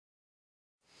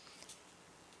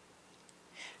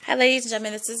Hi, ladies and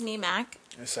gentlemen. This is me, Mac.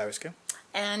 And Siris.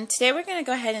 And today we're going to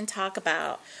go ahead and talk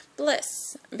about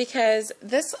bliss, because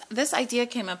this idea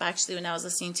came up actually when I was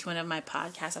listening to one of my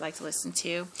podcasts I like to listen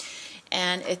to,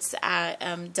 and it's at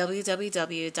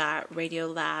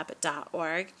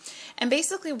www.radiolab.org. And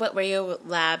basically what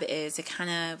Radiolab is, it kind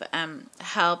of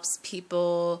helps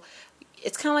people.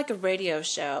 It's kind of like a radio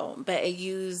show, but it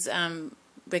uses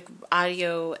like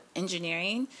audio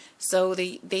engineering. So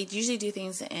they usually do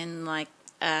things in like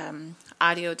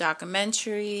audio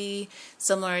documentary,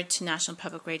 similar to National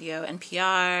Public Radio,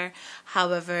 NPR.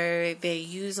 However, they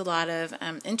use a lot of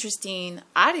interesting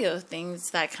audio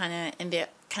things that kind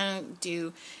of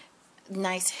do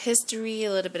nice history,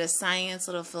 a little bit of science, a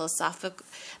little philosophical,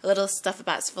 a little stuff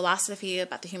about philosophy,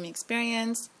 about the human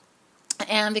experience.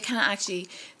 And they kind of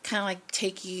like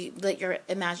let your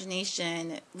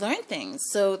imagination learn things.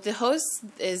 So the host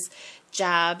is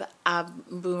Jab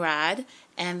Murad,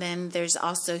 and then there's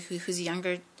also who's a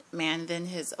younger man than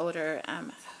his older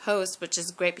host, which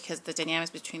is great because the dynamics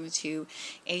between the two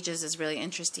ages is really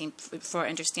interesting for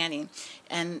understanding.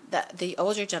 And the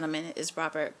older gentleman is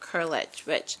Robert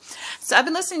Kurlich. So I've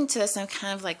been listening to this, and I've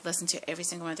kind of like listened to every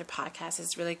single one of their podcasts.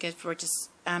 It's really good for just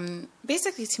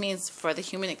basically, to me, it's for the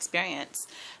human experience.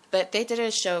 But they did a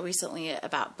show recently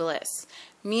about bliss.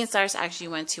 Me and Siris actually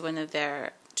went to one of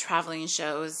their traveling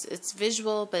shows. It's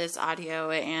visual, but it's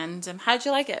audio. And how'd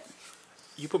you like it?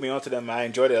 You put me onto them. I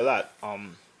enjoyed it a lot. I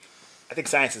think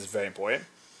science is very important,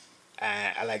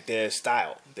 and I like their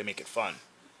style. They make it fun,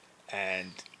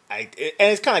 and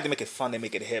it's kind of like they make it fun. They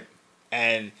make it hip.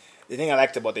 And the thing I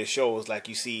liked about their show is, like,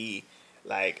 you see,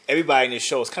 like, everybody in their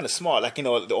show is kind of smart. Like, the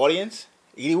audience.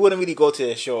 You wouldn't really go to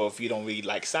their show if you don't really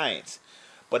like science,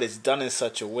 but it's done in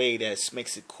such a way that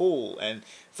makes it cool. And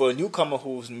for a newcomer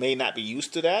who may not be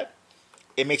used to that,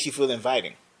 it makes you feel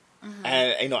inviting. Mm-hmm.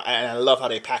 And and I love how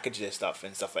they package their stuff,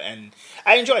 and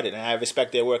I enjoyed it, and I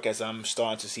respect their work as I'm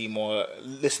starting to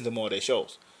listen to more of their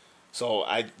shows. So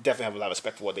I definitely have a lot of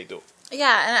respect for what they do.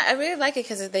 Yeah, and I really like it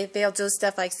because they'll do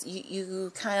stuff like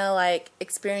you kind of like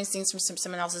experience things from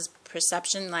someone else's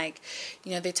perception. Like,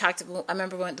 they talked. I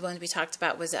remember the one we talked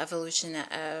about was the evolution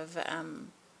of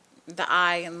the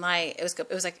eye and light. It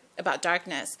was like about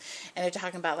darkness, and they're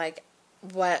talking about like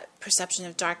what perception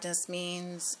of darkness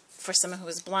means for someone who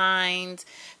was blind,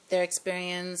 their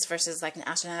experience versus like an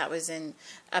astronaut that was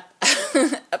up.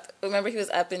 Remember, he was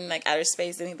up in like outer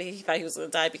space, and he thought he was going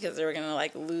to die because they were going to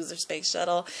like lose their space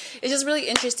shuttle. It's just really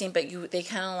interesting, but they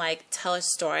kind of like tell a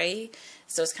story,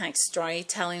 so it's kind of like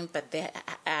storytelling, but they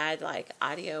add like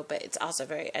audio, but it's also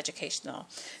very educational.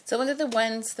 So one of the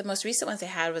most recent ones they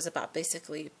had was about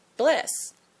basically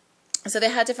bliss. So they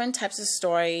had different types of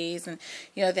stories, and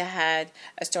they had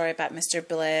a story about Mr.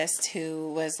 Bliss,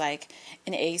 who was like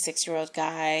an 86-year-old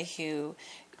guy who,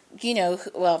 there's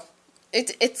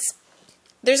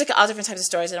like all different types of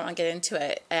stories. I don't want to get into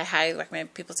it. I highly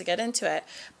recommend people to get into it.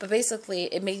 But basically,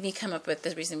 it made me come up with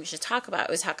the reason we should talk about it.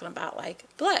 It was talking about like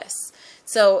bliss.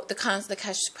 So the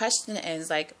question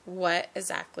is like, what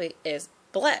exactly is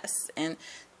bliss? And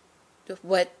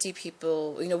what do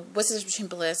people, what's the difference between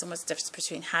bliss and what's the difference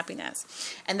between happiness?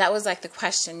 And that was like the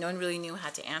question. No one really knew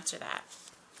how to answer that.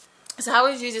 So how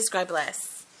would you describe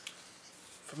bliss?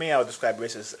 For me, I would describe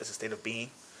bliss as a state of being.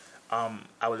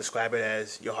 I would describe it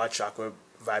as your heart chakra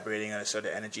vibrating at a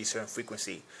certain energy, certain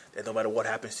frequency, that no matter what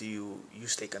happens to you, you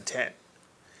stay content.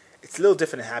 It's a little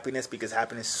different than happiness, because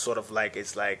happiness is sort of like,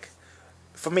 it's like,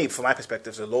 from my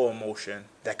perspective, it's a low emotion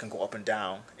that can go up and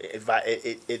down. It's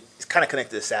kind of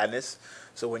connected to sadness.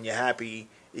 So when you're happy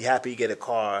you get a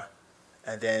car,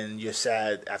 and then you're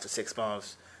sad after 6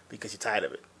 months because you're tired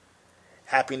of it.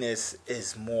 Happiness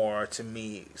is more, to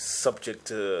me, subject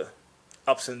to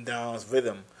ups and downs,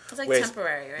 rhythm. It's like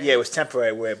temporary, right? Yeah, it was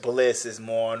temporary, where bliss is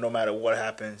more, no matter what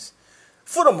happens,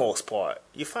 for the most part,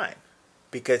 you're fine.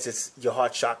 Because it's your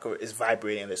heart chakra is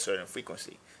vibrating at a certain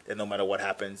frequency. That no matter what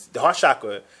happens, the heart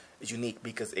chakra is unique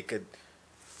because it could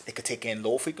take in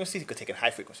low frequencies, it could take in high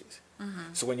frequencies.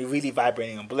 Mm-hmm. So when you're really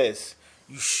vibrating on bliss,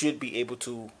 you should be able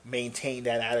to maintain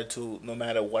that attitude no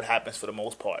matter what happens for the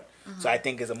most part. Mm-hmm. So I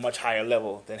think it's a much higher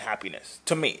level than happiness.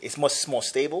 To me, it's much more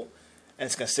stable and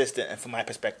it's consistent. And from my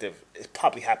perspective, it's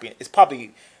probably happy. It's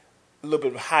probably a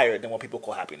little bit higher than what people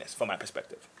call happiness, from my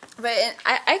perspective. But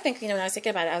I think, when I was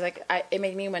thinking about it, I was like, it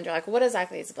made me wonder, like, what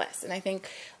exactly is bliss? And I think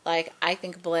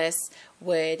bliss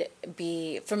would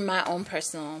be, from my own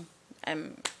personal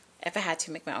if I had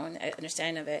to make my own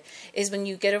understanding of it, is when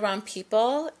you get around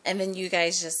people and then you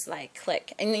guys just like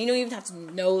click, and you don't even have to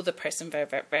know the person very,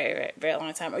 very, very, very, very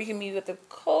long time, or you can meet with a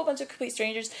whole bunch of complete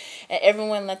strangers, and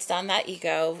everyone lets down that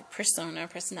ego, persona,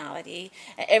 personality,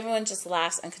 and everyone just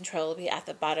laughs uncontrollably at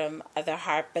the bottom of their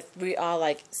heart, but we all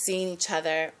like seeing each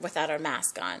other without our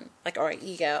mask on, like, or our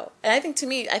ego. And I think, to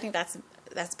me, I think that's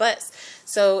bliss.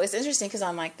 So it's interesting because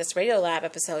on like this Radio Lab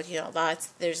episode,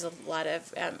 there's a lot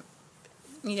of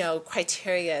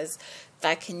criterias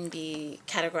that can be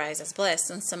categorized as bliss,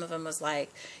 and some of them was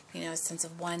like, a sense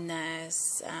of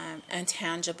oneness,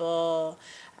 intangible,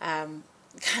 kind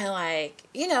of like,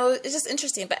 it's just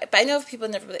interesting. But I know if people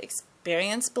never really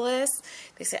experience bliss,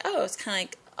 they say, oh, it's kind of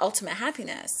like ultimate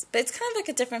happiness, but it's kind of like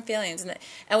a different feelings. And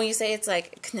when you say it's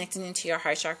like connecting into your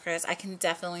heart chakras, I can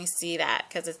definitely see that,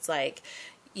 because it's like,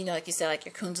 like you said, like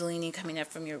your kundalini coming up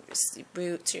from your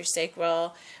root to your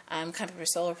sacral, coming from your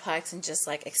solar plex, and just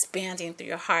like expanding through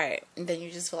your heart. And then you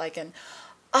just feel like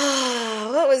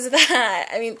what was that?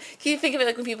 I mean, can you think of it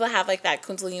like when people have like that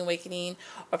kundalini awakening,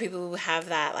 or people who have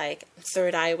that like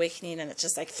third eye awakening, and it's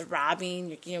just like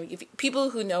throbbing? People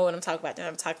who know what I'm talking about,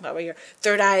 I'm talking about where your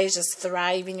third eye is just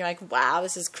thriving. You're like, wow,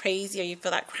 this is crazy. Or you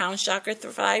feel that crown chakra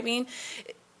thriving.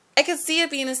 I could see it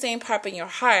being the same part in your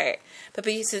heart, but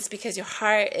it's because your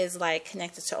heart is like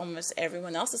connected to almost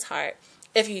everyone else's heart.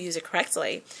 If you use it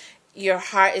correctly, your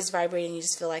heart is vibrating. You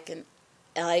just feel like in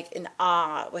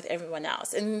awe with everyone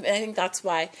else. And I think that's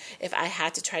why, if I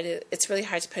had to it's really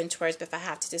hard to put into words, but if I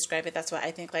have to describe it, that's why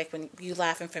I think like when you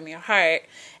laughing from your heart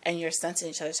and you're sensing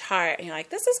each other's heart, and you're like,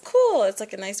 this is cool. It's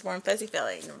like a nice warm fuzzy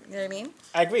feeling. You know what I mean?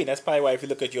 I agree. That's probably why, if you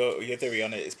look at your theory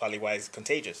on it, it's probably why it's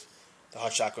contagious. The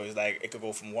heart chakra is like, it could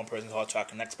go from one person's heart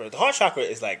chakra to the next person. The heart chakra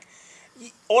is like,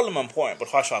 all of them are important, but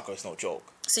heart chakra is no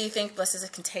joke. So you think bliss is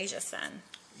contagious then?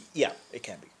 Yeah, it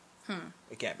can be.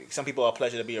 It can be. Some people are a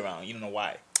pleasure to be around. You don't know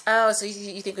why. Oh, so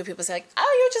you think when people say like,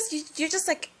 oh, you're just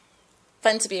like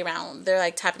fun to be around, they're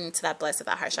like tapping into that bliss of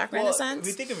that heart chakra, in a sense? If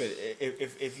you think of it,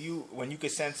 if you, when you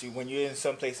could sense when you're in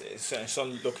some place, in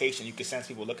some location, you can sense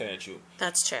people looking at you.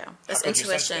 That's true. That's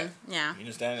intuition. Yeah. You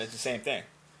understand? It's the same thing.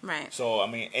 Right. So, I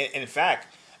mean, in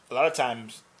fact, a lot of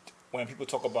times when people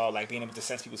talk about like being able to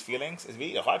sense people's feelings, it's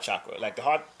really the heart chakra. Like the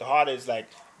heart is like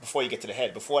before you get to the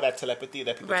head, before that telepathy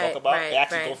that people talk about, it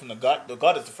actually goes from the gut. The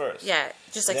gut is the first. Yeah,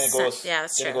 just like then it goes. Yeah,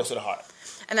 that's true. Then it goes to the heart.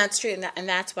 And that's true, and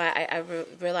that's why I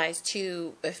realized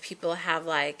too, if people have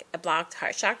like a blocked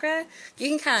heart chakra, you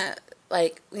can kind of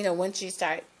like, once you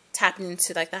start tapping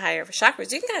into like the higher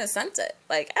chakras, you can kind of sense it.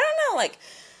 Like, I don't know, like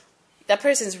that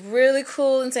person's really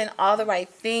cool and saying all the right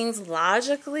things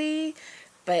logically,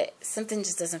 but something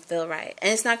just doesn't feel right,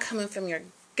 and it's not coming from your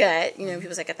gut.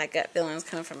 People say, get that gut feeling, it's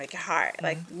coming from like your heart. Mm-hmm.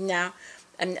 Like now,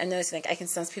 I'm noticing like I can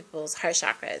sense people's heart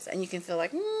chakras, and you can feel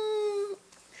like,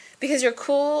 because you're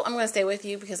cool, I'm going to stay with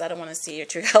you because I don't want to see your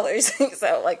true colors.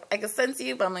 So like I can sense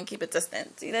you, but I'm going to keep it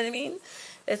distant. You know what I mean?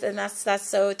 And that's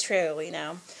so true.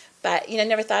 But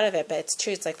never thought of it, but it's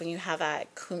true. It's like when you have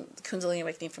that kundalini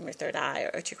awakening from your third eye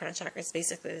or your crown chakra, it's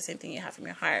basically the same thing you have from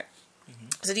your heart. Mm-hmm.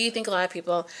 So do you think a lot of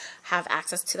people have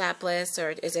access to that bliss,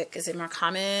 or is it more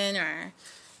common, or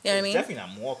what I mean? It's definitely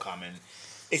not more common.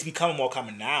 It's becoming more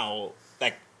common now,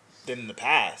 like, than in the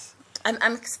past. I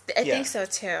think so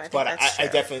too. I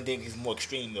definitely think it's more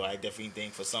extreme though. I definitely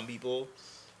think for some people,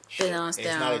 they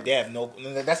have no.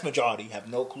 That's majority. Have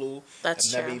no clue.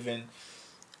 That's true. Never even.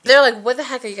 They're like, what the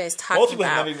heck are you guys talking about? Most people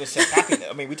have never even sensed happiness.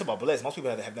 I mean, we talk about bliss. Most people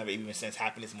have never even sensed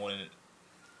happiness more than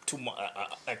 2 months,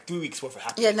 like 3 weeks worth of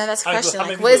happiness. Yeah, no, that's the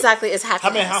question. What exactly is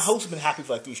happiness? How who's been happy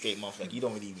for like 3 straight months? Like, you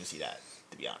don't really even see that,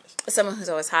 to be honest. Someone who's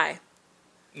always high.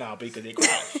 No, because they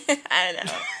cry. I don't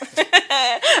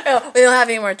know. We don't have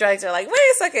any more drugs. They're like, wait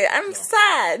a second, I'm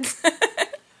sad.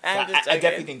 I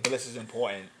definitely think bliss is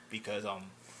important because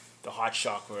the heart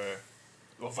chakra,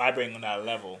 vibrating on that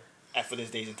level at for this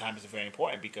days and times is very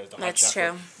important, because the heart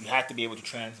chakra, you have to be able to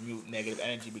transmute negative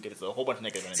energy, because it's a whole bunch of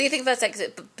negative energy. So you think that's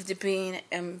like being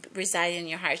residing in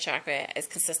your heart chakra is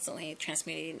consistently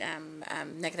transmuting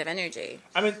negative energy?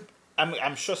 I mean,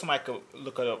 I'm sure somebody could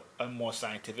look at a more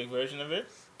scientific version of it,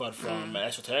 but from an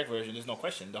esoteric version, there's no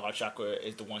question. The heart chakra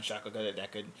is the one chakra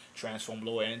that could transform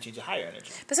lower energy to higher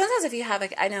energy. But sometimes if you have,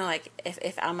 like, I know, like,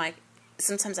 if I'm, like,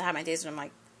 sometimes I have my days when I'm,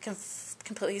 like,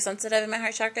 completely sensitive in my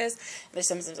heart chakras. There's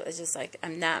sometimes it's just, like,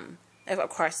 I'm numb. Of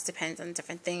course, it depends on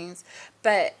different things.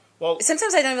 But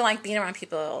sometimes I don't even like being around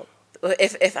people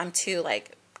if I'm too,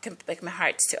 like my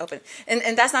heart's too open.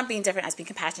 And that's not being different as being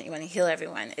compassionate. You want to heal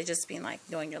everyone. It's just being like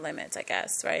knowing your limits, I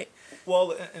guess, right?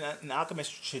 Well, in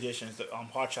alchemist traditions, the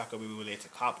heart chakra we relate to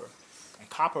copper. And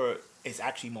copper is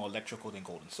actually more electrical than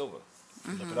gold and silver.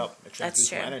 Look it up. It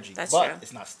transmutes more energy. That's but true.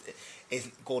 it's not. It's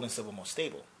gold and silver more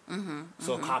stable.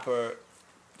 So copper,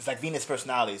 it's like Venus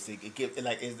personalities.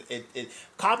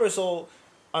 Copper is so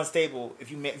unstable.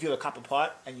 If you have a copper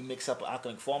pot and you mix up an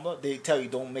alchemic formula, they tell you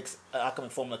don't mix an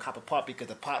alchemic formula copper pot because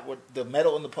the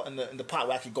metal in the pot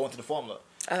will actually go into the formula.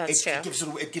 Oh, that's true.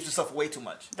 It gives yourself away too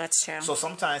much. That's true. So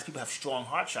sometimes people have strong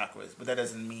heart chakras, but that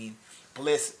doesn't mean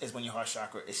bliss is when your heart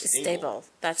chakra is stable. Stable.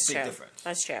 That's true. Big difference.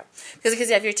 That's true. Because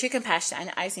if you're too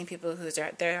compassionate, I've seen people whose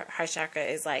their heart chakra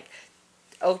is like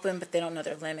open, but they don't know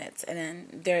their limits, and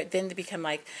then they become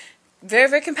like very,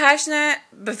 very compassionate,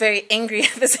 but very angry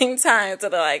at the same time. So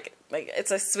they're like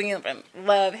it's a swinging from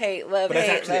love, hate, love,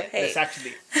 hate, love, hate. It's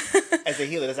actually, as a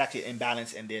healer, there's actually an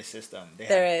imbalance in their system.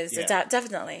 There is.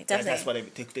 Definitely. That's why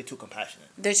they're too compassionate.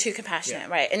 They're too compassionate,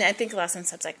 right? And I think a lot of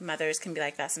sometimes like mothers can be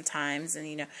like that sometimes,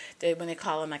 and when they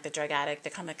call them like the drug addict, they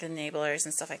call them like enablers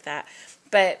and stuff like that.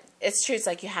 But it's true. It's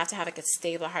like you have to have like a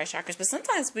stable heart chakra. But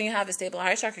sometimes when you have a stable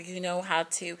heart chakra, you know how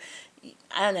to,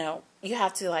 I don't know, you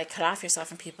have to like cut off yourself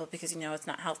from people because it's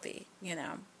not healthy.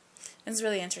 It's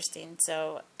really interesting.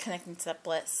 So connecting to that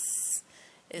bliss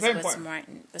is what's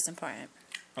important.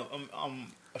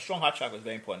 A strong heart chakra is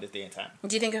very important this day and time.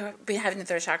 Do you think having the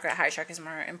third chakra, heart chakra, is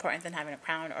more important than having a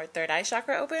crown or third eye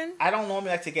chakra open? I don't normally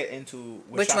like to get into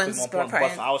which chakra one's is more important,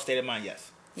 but for our state of mind,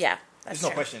 yes. Yeah, that's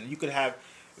There's no question. You could have,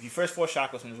 if your first 4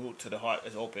 chakras from the root to the heart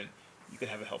is open, you could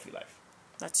have a healthy life.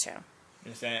 That's true. You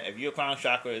understand? If your crown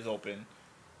chakra is open,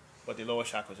 but the lower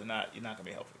chakras are not, you're not gonna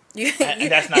be healthy. And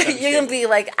that's not gonna be you're gonna be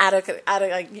like out of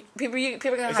like people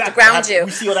are gonna have to ground you.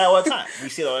 We see all that all the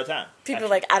time. People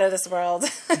like out of this world,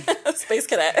 space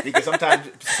cadet. Because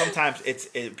sometimes it's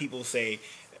people say,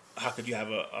 how could you have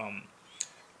a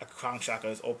crown chakra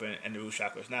is open and the root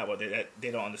chakra is not? Well,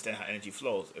 they don't understand how energy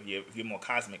flows. If you're more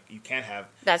cosmic, you can have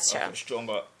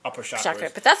stronger upper chakra.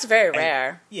 But that's very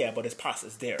rare. Yeah, but it's possible.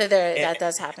 It's there. That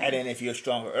does happen. And then if you're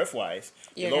stronger earthwise,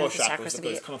 your lower chakras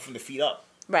is coming from the feet up.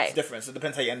 Right. It's different. So it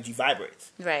depends how your energy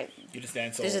vibrates. Right. You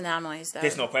understand? So there's anomalies, though.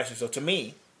 There's no question. So to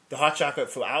me, the heart chakra,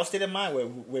 for our state of mind, where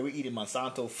we're eating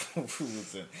Monsanto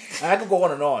foods, and I could go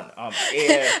on and on.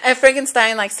 And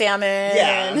Frankenstein, like salmon.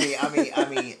 Yeah, I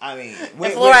mean, and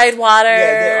fluoride water,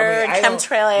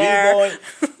 chemtrail air.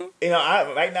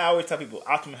 Right now I always tell people,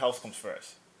 optimal health comes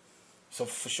first. So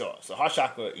for sure. So heart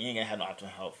chakra, you ain't gonna have no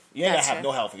optimal health. You ain't gonna have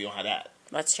no health if you don't have that.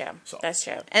 That's true. So. That's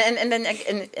true. And then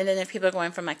if people are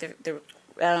going from like the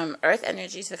earth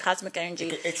energy to the cosmic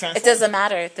energy, it doesn't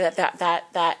matter.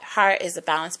 That heart is the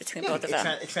balance between both of them.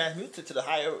 It transmutes to the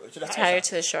higher to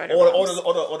the shorter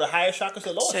or the higher chakras to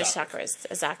the lower chakras.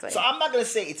 Exactly. So I'm not going to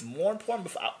say it's more important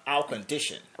for our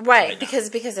condition, right? Because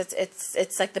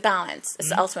it's like the balance. It's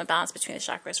the ultimate balance between the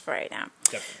chakras for right now.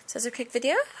 Definitely. So it's a quick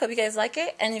video. Hope you guys like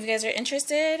it, and if you guys are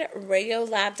interested,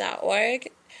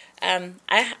 radiolab.org.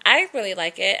 I really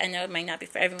like it. I know it might not be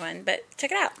for everyone, but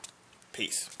check it out.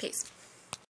 Peace.